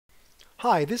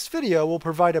Hi, this video will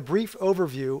provide a brief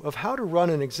overview of how to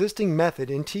run an existing method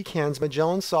in Tecan's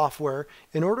Magellan software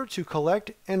in order to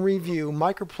collect and review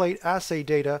microplate assay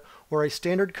data where a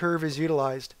standard curve is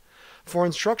utilized. For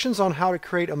instructions on how to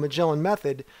create a Magellan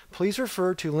method, please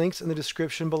refer to links in the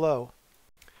description below.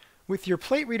 With your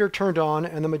plate reader turned on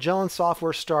and the Magellan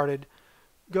software started,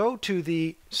 go to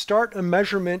the Start a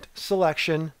Measurement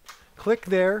selection, click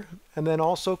there, and then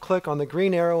also click on the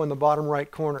green arrow in the bottom right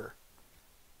corner.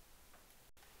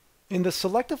 In the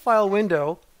Select a File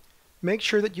window, make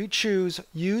sure that you choose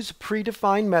Use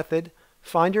Predefined Method,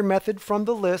 find your method from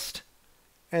the list,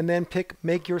 and then pick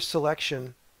Make Your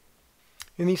Selection.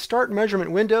 In the Start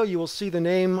Measurement window, you will see the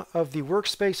name of the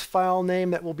Workspace file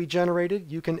name that will be generated.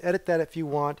 You can edit that if you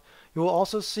want. You will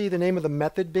also see the name of the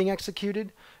method being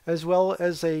executed, as well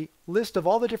as a list of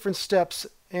all the different steps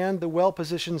and the well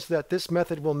positions that this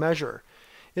method will measure.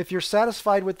 If you're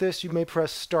satisfied with this, you may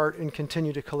press Start and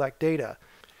continue to collect data.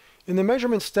 In the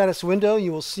Measurement Status window,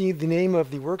 you will see the name of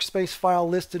the Workspace file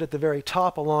listed at the very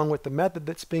top along with the method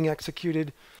that's being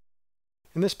executed.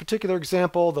 In this particular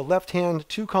example, the left-hand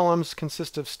two columns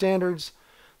consist of standards.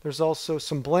 There's also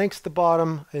some blanks at the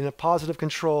bottom and a positive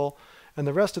control, and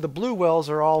the rest of the blue wells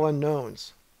are all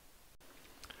unknowns.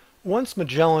 Once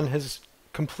Magellan has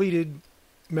completed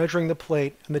measuring the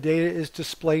plate and the data is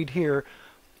displayed here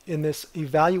in this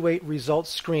Evaluate Results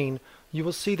screen, you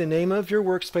will see the name of your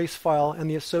Workspace file and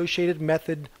the associated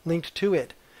method linked to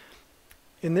it.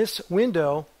 In this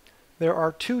window, there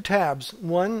are two tabs,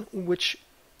 one which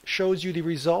shows you the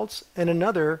results and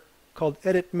another called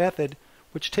Edit Method,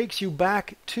 which takes you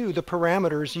back to the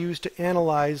parameters used to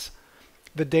analyze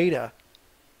the data.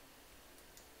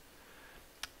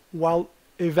 While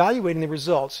evaluating the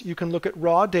results, you can look at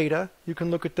raw data, you can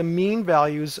look at the mean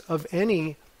values of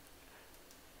any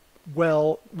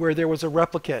well where there was a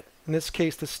replicate. In this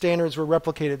case, the standards were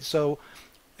replicated, so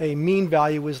a mean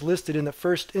value was listed in the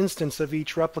first instance of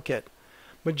each replicate.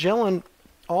 Magellan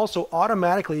also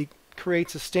automatically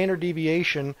creates a standard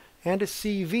deviation and a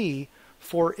CV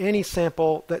for any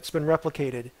sample that's been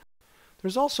replicated.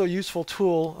 There's also a useful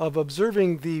tool of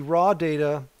observing the raw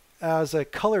data as a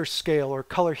color scale or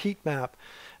color heat map,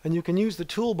 and you can use the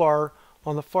toolbar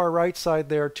on the far right side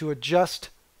there to adjust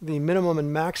the minimum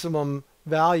and maximum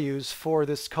values for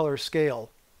this color scale.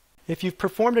 If you've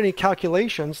performed any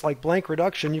calculations like blank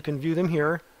reduction, you can view them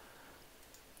here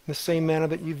in the same manner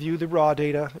that you view the raw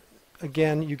data.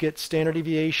 Again, you get standard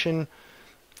deviation,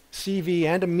 CV,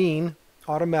 and a mean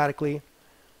automatically.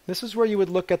 This is where you would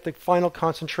look at the final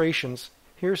concentrations.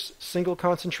 Here's single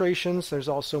concentrations. There's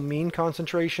also mean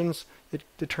concentrations. It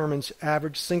determines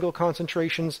average single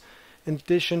concentrations in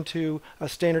addition to a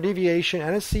standard deviation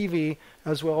and a CV,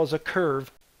 as well as a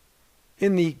curve.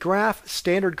 In the Graph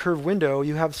Standard Curve window,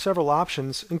 you have several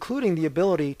options, including the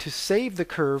ability to save the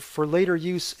curve for later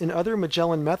use in other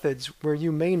Magellan methods where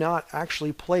you may not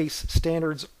actually place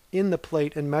standards in the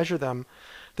plate and measure them.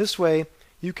 This way,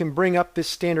 you can bring up this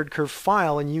standard curve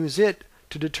file and use it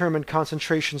to determine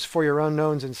concentrations for your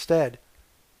unknowns instead.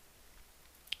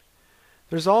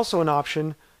 There's also an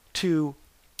option to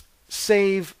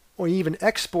save or even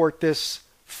export this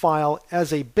file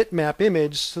as a bitmap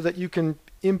image so that you can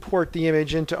import the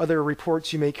image into other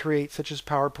reports you may create, such as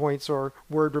PowerPoints or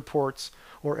Word reports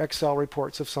or Excel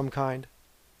reports of some kind.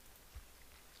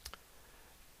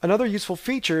 Another useful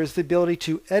feature is the ability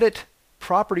to edit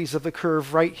properties of the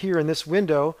curve right here in this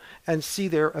window and see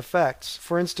their effects.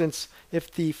 For instance,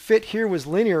 if the fit here was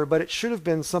linear but it should have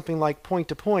been something like point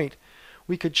to point,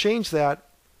 we could change that,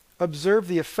 observe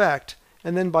the effect,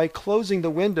 and then by closing the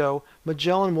window,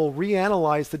 Magellan will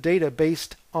reanalyze the data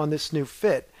based on this new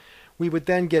fit. We would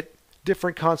then get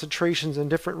different concentrations and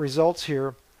different results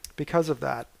here because of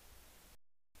that.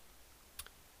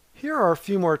 Here are a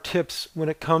few more tips when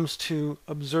it comes to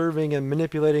observing and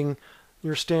manipulating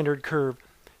your standard curve.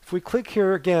 If we click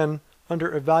here again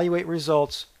under Evaluate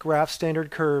Results, Graph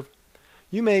Standard Curve,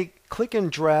 you may click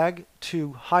and drag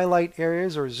to highlight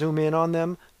areas or zoom in on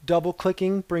them. Double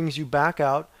clicking brings you back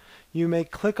out. You may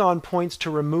click on points to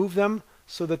remove them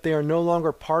so that they are no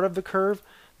longer part of the curve.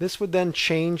 This would then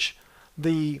change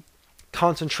the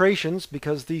concentrations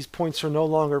because these points are no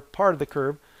longer part of the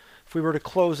curve. If we were to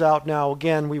close out now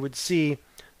again, we would see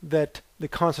that the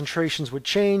concentrations would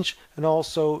change, and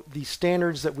also the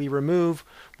standards that we remove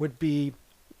would be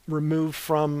removed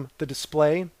from the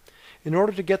display. In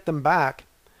order to get them back,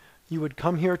 you would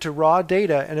come here to raw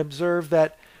data and observe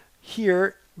that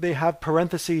here they have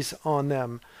parentheses on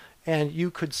them, and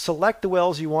you could select the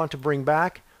wells you want to bring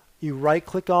back. You right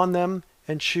click on them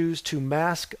and choose to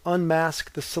mask,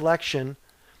 unmask the selection.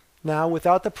 Now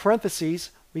without the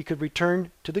parentheses, we could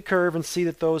return to the curve and see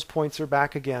that those points are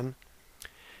back again.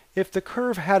 If the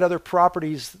curve had other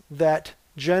properties that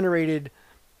generated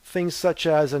things such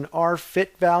as an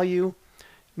R-fit value,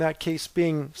 in that case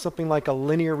being something like a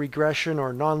linear regression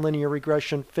or nonlinear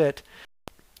regression fit,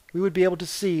 we would be able to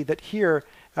see that here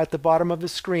at the bottom of the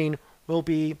screen will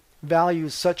be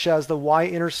values such as the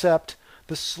y-intercept,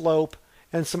 the slope,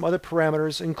 and some other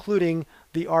parameters, including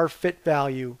the R-fit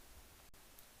value.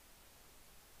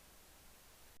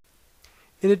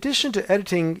 In addition to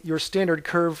editing your standard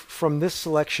curve from this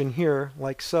selection here,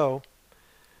 like so,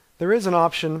 there is an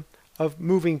option of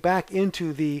moving back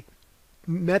into the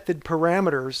method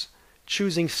parameters,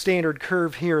 choosing standard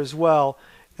curve here as well,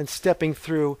 and stepping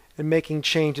through and making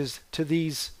changes to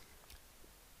these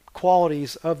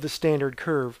qualities of the standard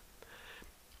curve.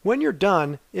 When you're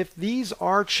done, if these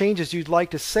are changes you'd like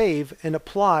to save and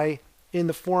apply in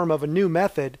the form of a new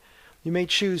method, you may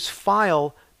choose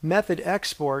File, Method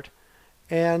Export,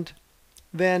 and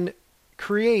then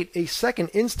create a second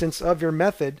instance of your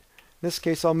method. In this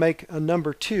case, I'll make a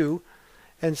number 2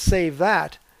 and save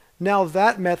that. Now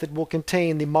that method will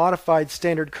contain the modified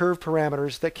standard curve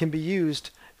parameters that can be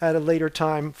used at a later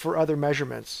time for other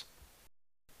measurements.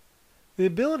 The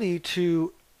ability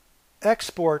to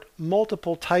export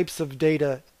multiple types of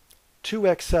data to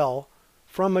Excel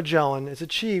from Magellan is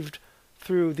achieved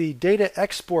through the data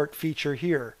export feature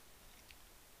here.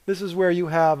 This is where you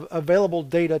have available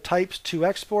data types to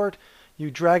export. You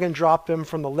drag and drop them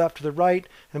from the left to the right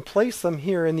and place them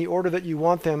here in the order that you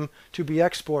want them to be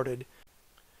exported.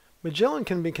 Magellan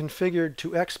can be configured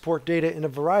to export data in a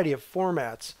variety of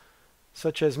formats,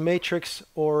 such as matrix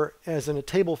or as in a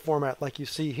table format like you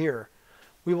see here.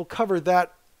 We will cover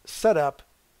that setup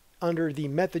under the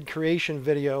method creation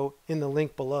video in the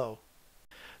link below.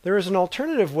 There is an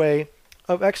alternative way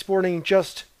of exporting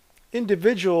just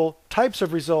individual types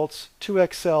of results to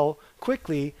Excel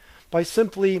quickly by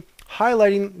simply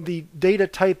highlighting the data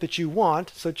type that you want,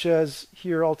 such as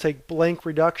here I'll take blank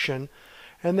reduction,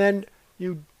 and then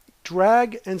you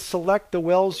drag and select the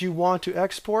wells you want to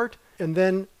export, and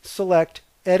then select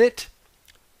Edit,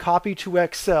 Copy to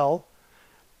Excel,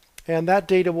 and that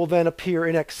data will then appear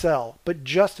in Excel, but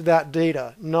just that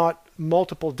data, not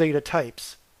multiple data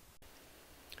types.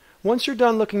 Once you're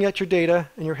done looking at your data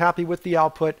and you're happy with the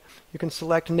output, you can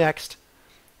select Next.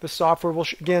 The software will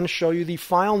again show you the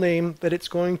file name that it's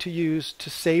going to use to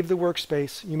save the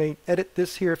workspace. You may edit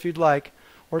this here if you'd like,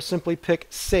 or simply pick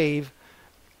Save,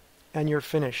 and you're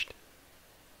finished.